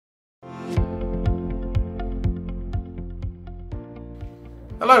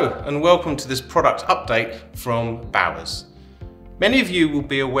Hello and welcome to this product update from Bowers. Many of you will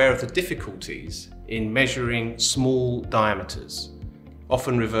be aware of the difficulties in measuring small diameters,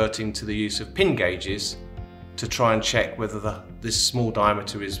 often reverting to the use of pin gauges to try and check whether this small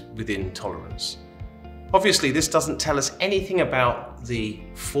diameter is within tolerance. Obviously, this doesn't tell us anything about the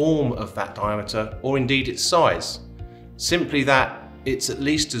form of that diameter or indeed its size, simply that it's at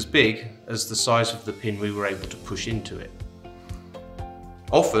least as big as the size of the pin we were able to push into it.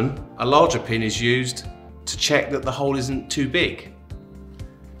 Often, a larger pin is used to check that the hole isn't too big.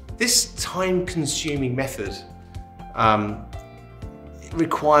 This time-consuming method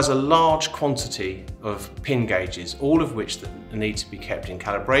requires a large quantity of pin gauges, all of which need to be kept in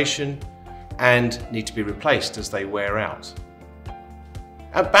calibration and need to be replaced as they wear out.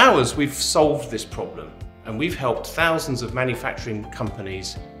 At Bowers, we've solved this problem and we've helped thousands of manufacturing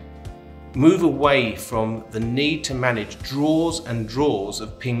companies move away from the need to manage drawers and drawers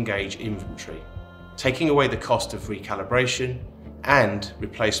of pin gauge inventory, taking away the cost of recalibration and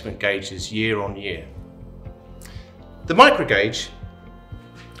replacement gauges year on year. The Microgauge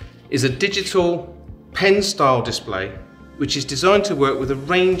is a digital pen-style display which is designed to work with a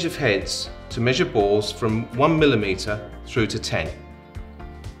range of heads to measure bores from 1mm through to 10.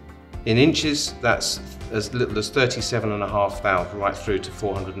 In inches, that's as little as 37.5 right through to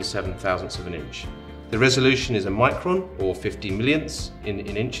 407 thousandths of an inch. The resolution is a micron or 50 millionths in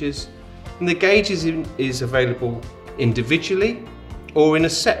inches, and the gauge is available individually or in a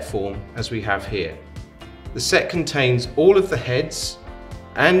set form as we have here. The set contains all of the heads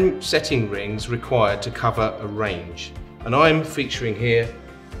and setting rings required to cover a range, and I'm featuring here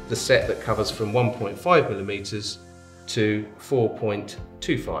the set that covers from 1.5mm to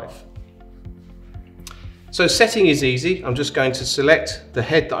 4.25. So setting is easy. I'm just going to select the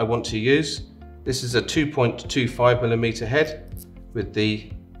head that I want to use. This is a 2.25mm head with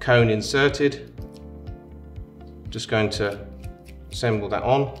the cone inserted. Just going to assemble that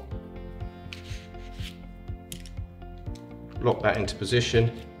on. Lock that into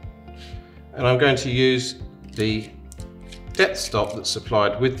position. And I'm going to use the depth stop that's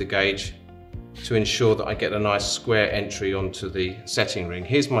supplied with the gauge to ensure that I get a nice square entry onto the setting ring.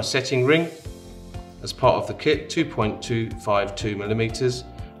 Here's my setting ring. As part of the kit, 2.252mm.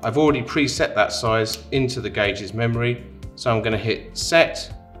 I've already preset that size into the gauge's memory, so I'm going to hit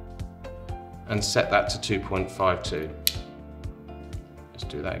set and set that to 2.52. Let's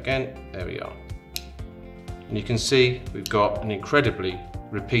do that again. There we are. And you can see we've got an incredibly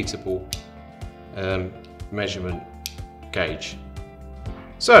repeatable measurement gauge.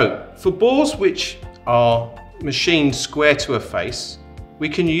 So for bores which are machined square to a face, we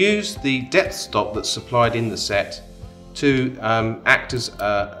can use the depth stop that's supplied in the set to act as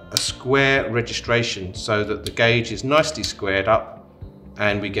a square registration so that the gauge is nicely squared up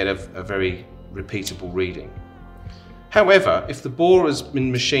and we get a very repeatable reading. However, if the bore has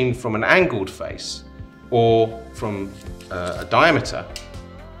been machined from an angled face or from a diameter,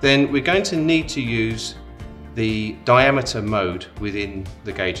 then we're going to need to use the diameter mode within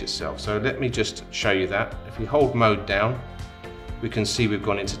the gauge itself. So let me just show you that. If we hold mode down, we can see we've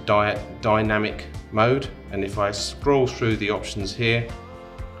gone into dynamic mode, and if I scroll through the options here,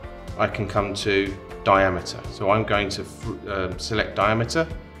 I can come to diameter. So I'm going to select diameter,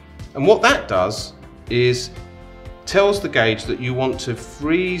 and what that does is tells the gauge that you want to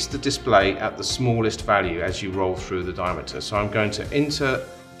freeze the display at the smallest value as you roll through the diameter. So I'm going to enter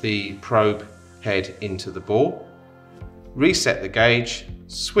the probe head into the bore, reset the gauge,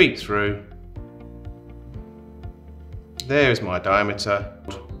 sweep through. There's my diameter.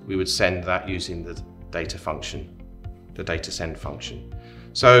 We would send that using the data function, the data send function.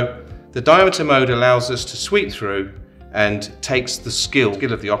 So the diameter mode allows us to sweep through and takes the skill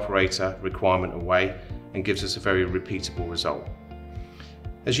of the operator requirement away and gives us a very repeatable result.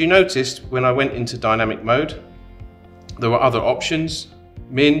 As you noticed, when I went into dynamic mode, there were other options,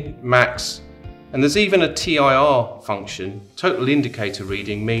 min, max, and there's even a TIR function. Total indicator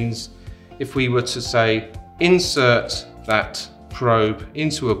reading means if we were to say insert that probe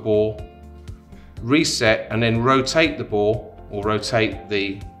into a bore, reset and then rotate the bore or rotate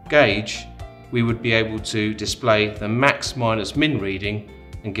the gauge, we would be able to display the max minus min reading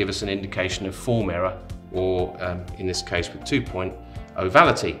and give us an indication of form error, or in this case with 2.0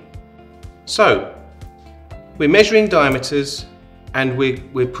 validity. So we're measuring diameters and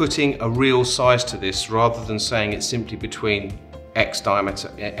we're putting a real size to this rather than saying it's simply between X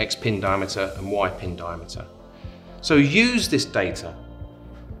pin diameter and Y pin diameter. So use this data,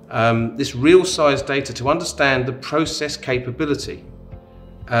 this real size data, to understand the process capability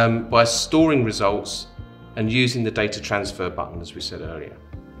by storing results and using the data transfer button, as we said earlier.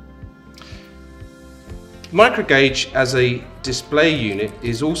 Microgauge as a display unit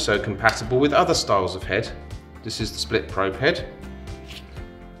is also compatible with other styles of head. This is the split probe head.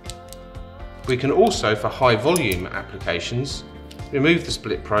 We can also, for high volume applications, remove the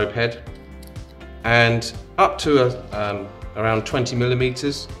split probe head, and up to around 20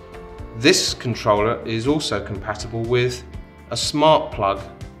 millimeters, this controller is also compatible with a smart plug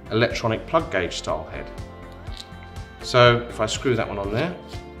electronic plug gauge style head. So if I screw that one on there,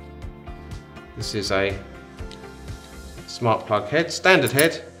 this is a smart plug head, standard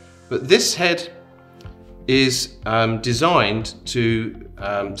head, but this head is designed to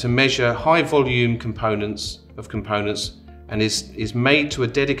measure high volume components and is made to a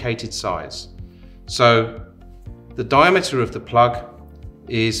dedicated size. So the diameter of the plug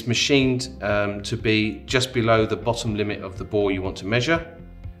is machined to be just below the bottom limit of the bore you want to measure,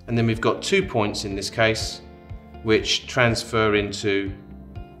 and then we've got 2 points in this case which transfer into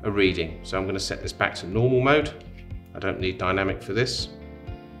a reading. So I'm going to set this back to normal mode. I don't need dynamic for this.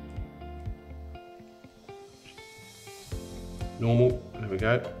 Normal, there we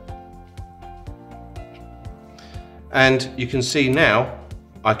go. And you can see now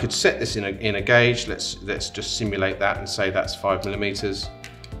I could set this in a gauge. Let's just simulate that and say that's 5 millimeters.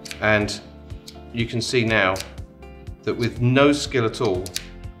 And you can see now that with no skill at all,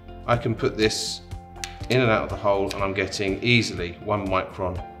 I can put this in and out of the hole and I'm getting easily 1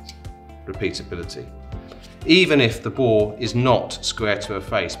 micron repeatability. Even if the bore is not square to a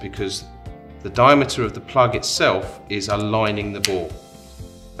face, because the diameter of the plug itself is aligning the bore.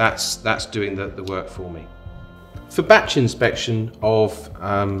 That's doing the work for me. For batch inspection of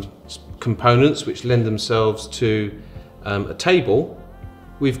components which lend themselves to a table,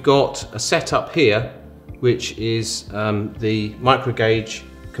 we've got a setup here which is the Microgauge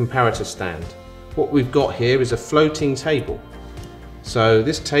comparator stand. What we've got here is a floating table. So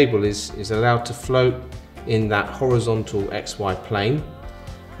this table is allowed to float in that horizontal XY plane,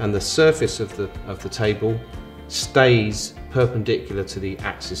 and the surface of the table stays perpendicular to the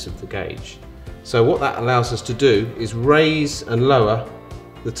axis of the gauge. So what that allows us to do is raise and lower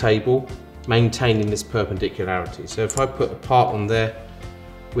the table, maintaining this perpendicularity. So if I put a part on there,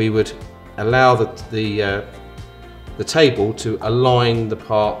 we would allow the table to align the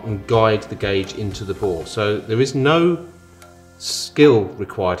part and guide the gauge into the bore. So there is no skill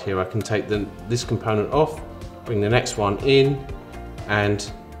required here. I can take this component off, bring the next one in,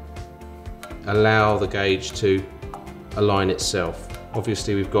 and allow the gauge to align itself.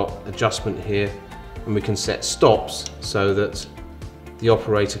 Obviously we've got adjustment here, and we can set stops so that the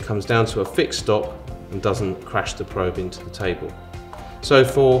operator comes down to a fixed stop and doesn't crash the probe into the table. So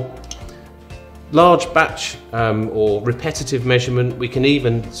for large batch or repetitive measurement, we can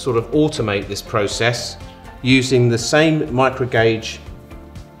even sort of automate this process using the same Microgauge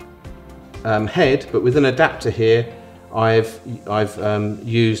head, but with an adapter here. I've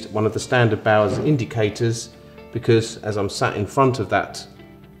used one of the standard Bowers indicators, because as I'm sat in front of that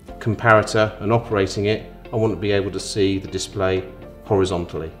comparator and operating it, I want to be able to see the display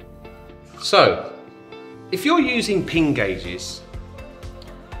horizontally. So if you're using pin gauges,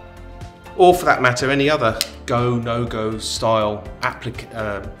 or for that matter any other go, no-go style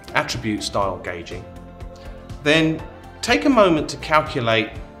attribute style gauging, then take a moment to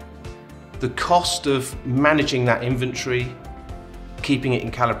calculate the cost of managing that inventory, keeping it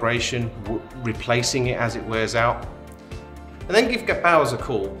in calibration, replacing it as it wears out, and then give Bowers a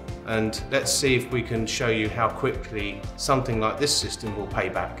call and let's see if we can show you how quickly something like this system will pay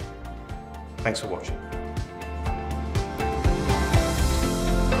back. Thanks for watching.